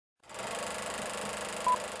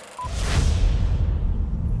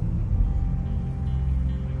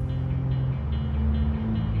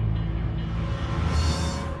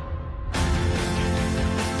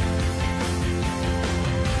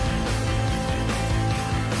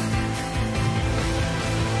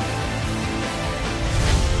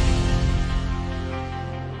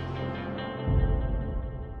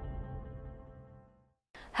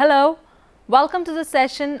Hello, welcome to the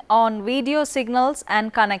session on video signals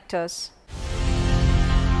and connectors.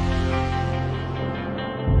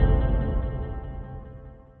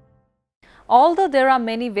 Although there are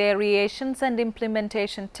many variations and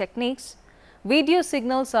implementation techniques, video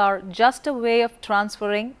signals are just a way of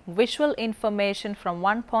transferring visual information from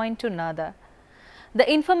one point to another.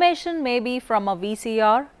 The information may be from a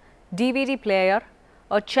VCR, DVD player,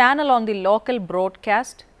 a channel on the local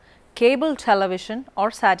broadcast, cable television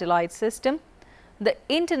or satellite system, the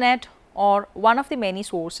internet or one of the many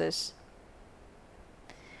sources.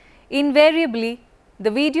 Invariably,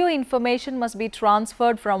 the video information must be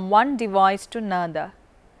transferred from one device to another.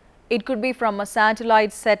 It could be from a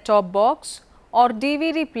satellite set-top box or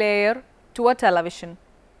DVD player to a television.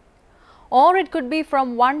 Or it could be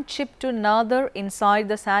from one chip to another inside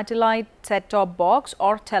the satellite set-top box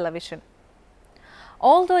or television.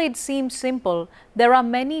 Although it seems simple, there are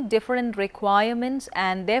many different requirements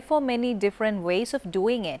and therefore many different ways of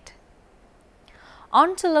doing it.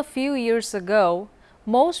 Until a few years ago,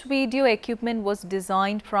 most video equipment was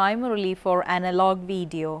designed primarily for analog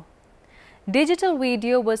video. Digital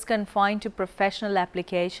video was confined to professional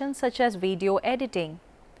applications such as video editing.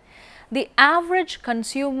 The average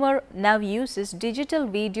consumer now uses digital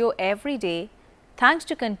video every day thanks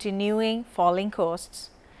to continuing falling costs.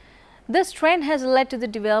 This trend has led to the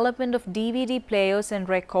development of DVD players and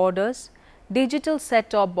recorders, digital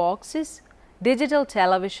set-top boxes, digital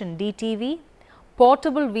television DTV,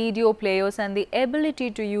 portable video players and the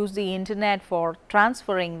ability to use the internet for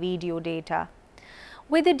transferring video data.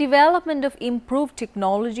 With the development of improved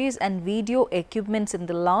technologies and video equipments in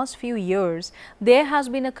the last few years, there has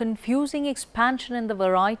been a confusing expansion in the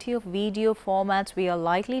variety of video formats we are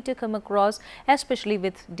likely to come across, especially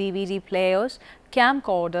with DVD players,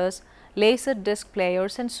 camcorders, laser disc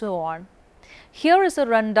players and so on. Here is a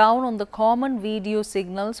rundown on the common video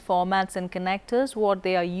signals, formats and connectors, what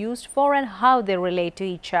they are used for and how they relate to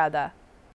each other.